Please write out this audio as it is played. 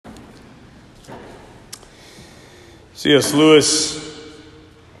C.S. Lewis,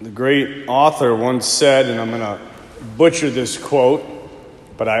 the great author, once said, and I'm going to butcher this quote,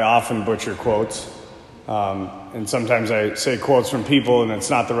 but I often butcher quotes. And sometimes I say quotes from people and it's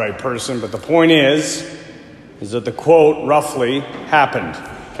not the right person. But the point is that the quote roughly happened,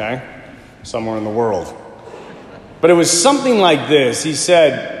 okay, somewhere in the world. But it was something like this. He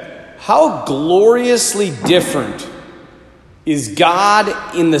said, "How gloriously different is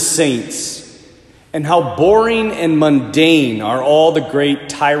God in the saints, and how boring and mundane are all the great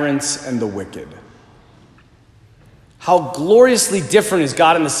tyrants and the wicked." How gloriously different is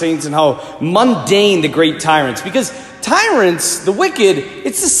God and the saints, and how mundane the great tyrants. Because tyrants, the wicked,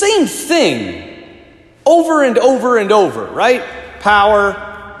 it's the same thing over and over and over, right? Power,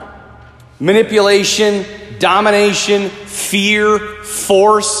 manipulation, domination, fear,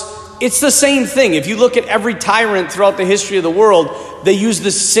 force. It's the same thing. If you look at every tyrant throughout the history of the world, they use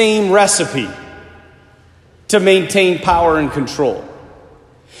the same recipe to maintain power and control.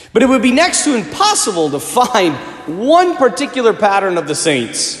 But it would be next to impossible to find one particular pattern of the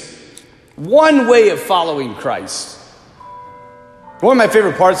saints, one way of following Christ. One of my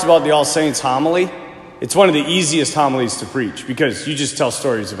favorite parts about the All Saints homily, it's one of the easiest homilies to preach because you just tell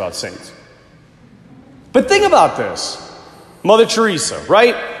stories about saints. But think about this. Mother Teresa,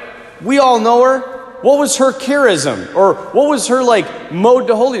 right? We all know her. What was her charism? Or what was her mode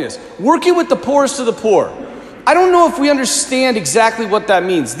to holiness? Working with the poorest of the poor. I don't know if we understand exactly what that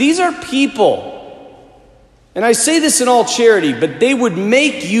means. These are people, and I say this in all charity, but they would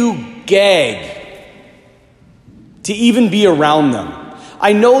make you gag to even be around them.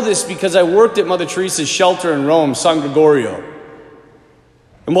 I know this because I worked at Mother Teresa's shelter in Rome, San Gregorio.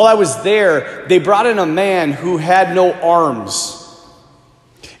 And while I was there, they brought in a man who had no arms.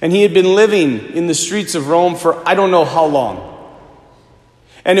 And he had been living in the streets of Rome for I don't know how long.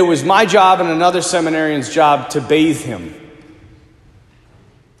 And it was my job and another seminarian's job to bathe him.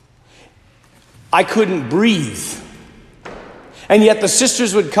 I couldn't breathe. And yet the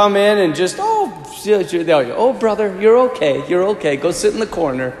sisters would come in and just, oh, brother, you're okay. Go sit in the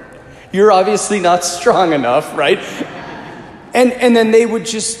corner. You're obviously not strong enough, right? And then they would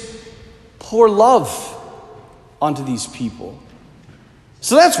just pour love onto these people.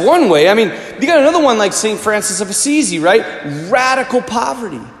 So that's one way. I mean, you got another one like St. Francis of Assisi, right? Radical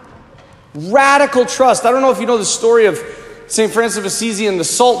poverty. Radical trust. I don't know if you know the story of St. Francis of Assisi and the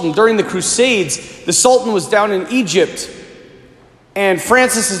Sultan. During the Crusades, the Sultan was down in Egypt. And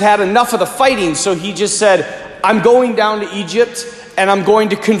Francis had had enough of the fighting, so he just said, I'm going down to Egypt and I'm going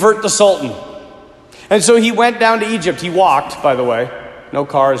to convert the Sultan. And so he went down to Egypt. He walked, by the way. No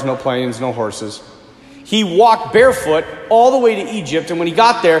cars, no planes, no horses. He walked barefoot all the way to Egypt, and when he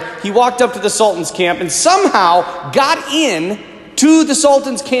got there, he walked up to the Sultan's camp and somehow got in to the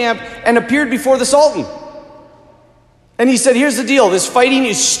Sultan's camp and appeared before the Sultan. And he said, here's the deal, this fighting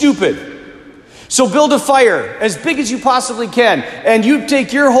is stupid. So build a fire as big as you possibly can, and you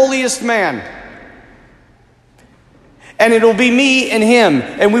take your holiest man. And it'll be me and him,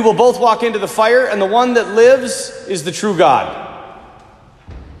 and we will both walk into the fire, and the one that lives is the true God.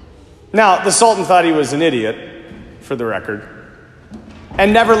 Now, the Sultan thought he was an idiot, for the record,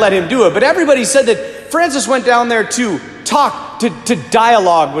 and never let him do it. But everybody said that Francis went down there to talk, to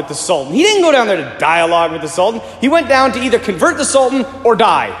dialogue with the Sultan. He didn't go down there to dialogue with the Sultan. He went down to either convert the Sultan or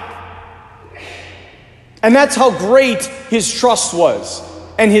die. And that's how great his trust was,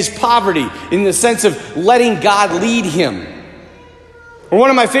 and his poverty, in the sense of letting God lead him. Or one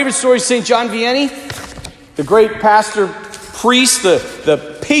of my favorite stories, St. John Vianney, the great pastor, priest,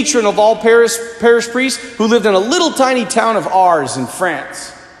 the patron of all parish priests, who lived in a little tiny town of Ars in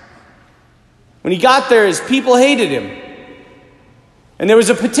France. When he got there, his people hated him. And there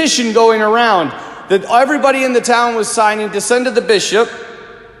was a petition going around that everybody in the town was signing to send to the bishop.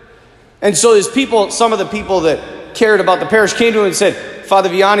 And so his people, some of the people that cared about the parish, came to him and said, Father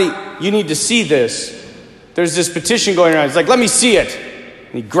Vianney, you need to see this. There's this petition going around. He's like, let me see it.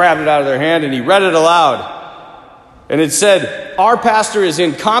 And he grabbed it out of their hand and he read it aloud. And it said, our pastor is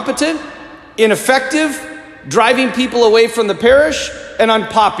incompetent, ineffective, driving people away from the parish, and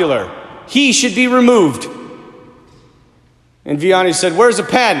unpopular. He should be removed. And Vianney said, where's a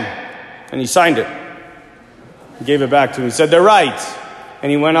pen? And he signed it. He gave it back to him. He said, they're right.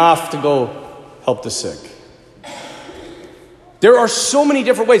 And he went off to go help the sick. There are so many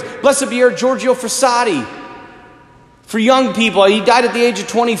different ways. Blessed be our Giorgio Frassati. For young people, he died at the age of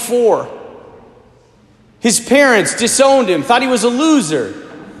 24. His parents disowned him, thought he was a loser,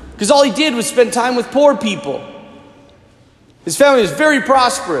 because all he did was spend time with poor people. His family was very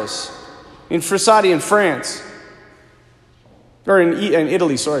prosperous in Frassati in France. Or in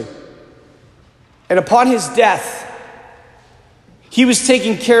Italy, sorry. And upon his death, He was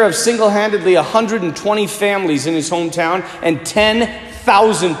taking care of single-handedly 120 families in his hometown, and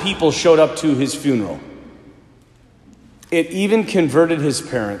 10,000 people showed up to his funeral. It even converted his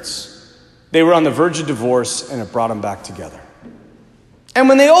parents. They were on the verge of divorce, and it brought them back together. And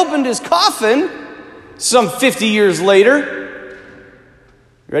when they opened his coffin, some 50 years later,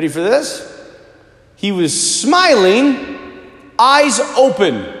 ready for this? He was smiling, eyes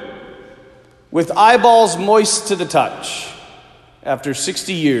open, with eyeballs moist to the touch, after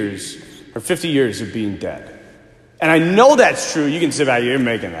 60 years or 50 years of being dead. And I know that's true. You can say, you're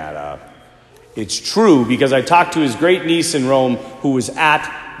making that up. It's true because I talked to his great niece in Rome who was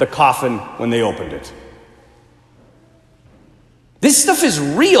at the coffin when they opened it. This stuff is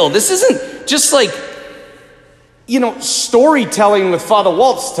real. This isn't just like, storytelling with Father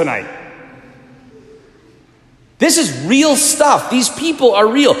Waltz tonight. This is real stuff. These people are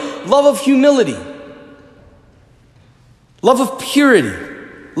real. Love of humility. Love of purity.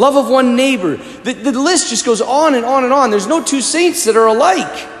 Love of one neighbor. The list just goes on and on and on. There's no two saints that are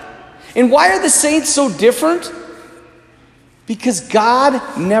alike. And why are the saints so different? Because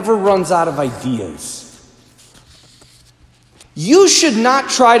God never runs out of ideas. You should not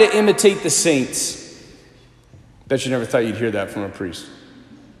try to imitate the saints. Bet you never thought you'd hear that from a priest.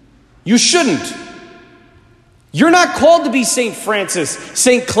 You shouldn't. You're not called to be St. Francis,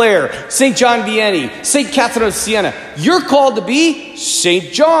 St. Clare, St. John Vianney, St. Catherine of Siena. You're called to be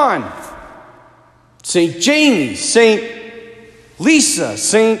St. John, St. Jamie, St. Lisa,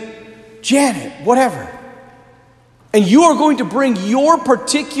 St. Janet, whatever. And you are going to bring your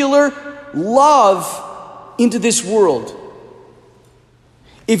particular love into this world.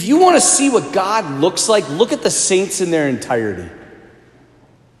 If you want to see what God looks like, look at the saints in their entirety.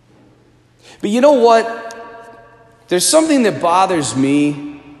 But you know what? There's something that bothers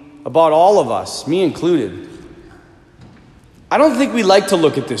me about all of us, me included. I don't think we like to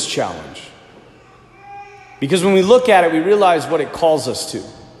look at this challenge. Because when we look at it, we realize what it calls us to,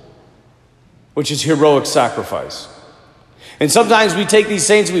 which is heroic sacrifice. And sometimes we take these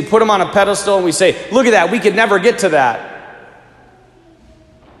saints and we put them on a pedestal and we say, look at that, we could never get to that.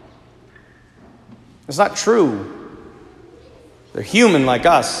 It's not true. They're human like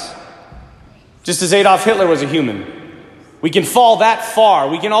us. Just as Adolf Hitler was a human. We can fall that far.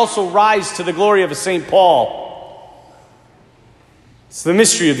 We can also rise to the glory of a St. Paul. It's the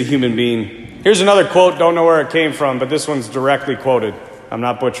mystery of the human being. Here's another quote. Don't know where it came from, but this one's directly quoted. I'm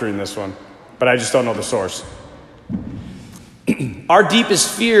not butchering this one, but I just don't know the source. Our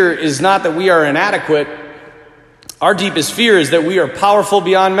deepest fear is not that we are inadequate. Our deepest fear is that we are powerful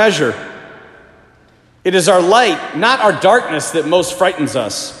beyond measure. It is our light, not our darkness, that most frightens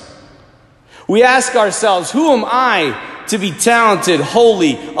us. We ask ourselves, who am I to be talented,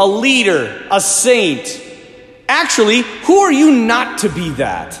 holy, a leader, a saint? Actually, who are you not to be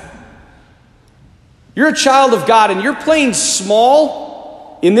that? You're a child of God, and your playing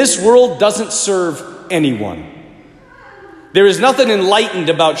small in this world doesn't serve anyone. There is nothing enlightened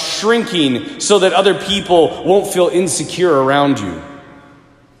about shrinking so that other people won't feel insecure around you.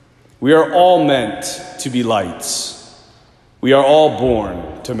 We are all meant to be lights. We are all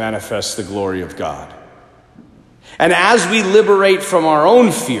born to manifest the glory of God. And as we liberate from our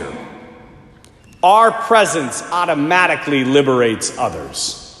own fear, our presence automatically liberates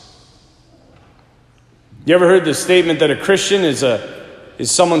others. You ever heard the statement that a Christian is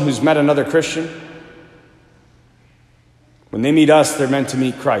someone who's met another Christian? When they meet us, they're meant to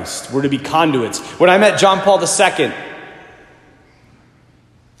meet Christ. We're to be conduits. When I met John Paul II,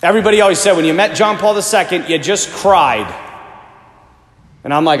 everybody always said, when you met John Paul II, you just cried.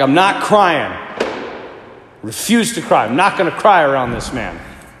 And I'm like, I'm not crying. Refuse to cry. I'm not going to cry around this man.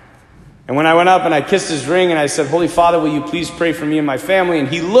 And when I went up and I kissed his ring and I said, Holy Father, will you please pray for me and my family? And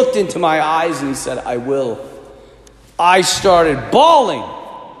he looked into my eyes and he said, I will. I started bawling.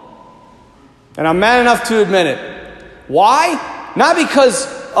 And I'm man enough to admit it. Why? Not because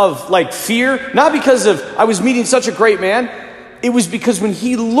of fear, not because of I was meeting such a great man. It was because when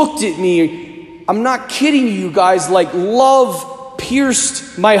he looked at me, I'm not kidding you guys, love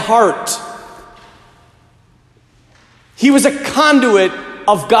pierced my heart. He was a conduit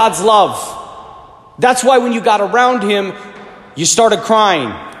of God's love. That's why when you got around him, you started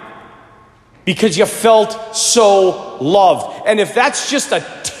crying. Because you felt so loved. And if that's just a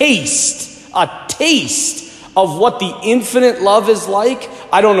taste of what the infinite love is like,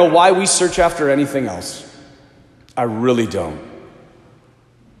 I don't know why we search after anything else. I really don't.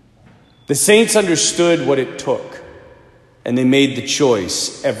 The saints understood what it took, and they made the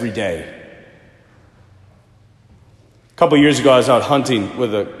choice every day. A couple years ago, I was out hunting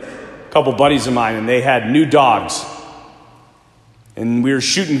with a couple buddies of mine, and they had new dogs. And we were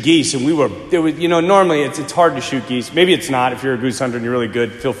shooting geese, and normally it's hard to shoot geese. Maybe it's not. If you're a goose hunter and you're really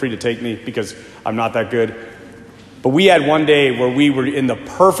good, feel free to take me because I'm not that good. But we had one day where we were in the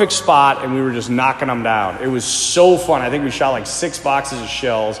perfect spot and we were just knocking them down. It was so fun. I think we shot like 6 boxes of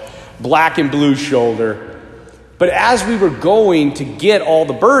shells, black and blue shoulder. But as we were going to get all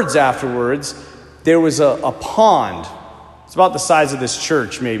the birds afterwards, there was a pond. It's about the size of this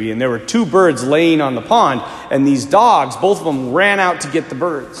church maybe, and there were 2 birds laying on the pond, and these dogs, both of them ran out to get the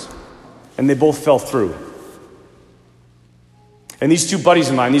birds, and they both fell through. And these 2 buddies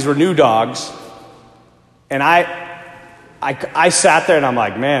of mine, these were new dogs, and I sat there and I'm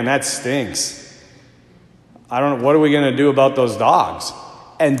like, man, that stinks. I don't know, what are we going to do about those dogs?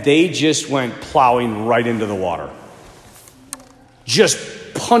 And they just went plowing right into the water. Just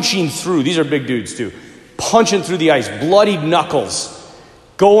punching through. These are big dudes too. Punching through the ice, bloodied knuckles,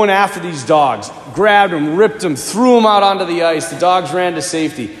 going after these dogs, grabbed them, ripped them, threw them out onto the ice. The dogs ran to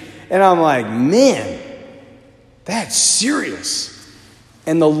safety. And I'm like, man, that's serious.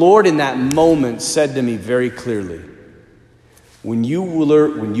 And the Lord in that moment said to me very clearly, when you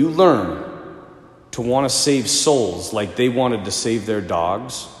learn to want to save souls like they wanted to save their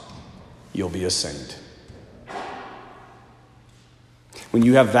dogs, you'll be a saint. When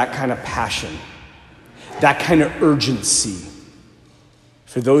you have that kind of passion, that kind of urgency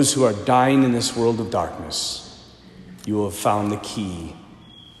for those who are dying in this world of darkness, you will have found the key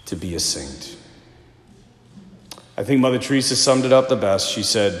to be a saint. I think Mother Teresa summed it up the best. She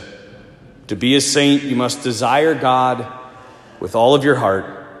said, to be a saint, you must desire God with all of your heart,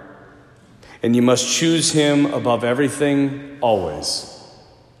 and you must choose him above everything always,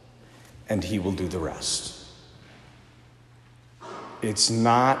 and he will do the rest. It's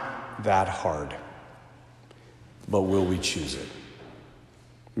not that hard. But will we choose it?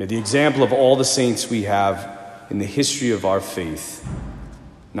 May the example of all the saints we have in the history of our faith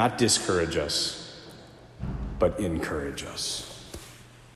not discourage us, but encourage us.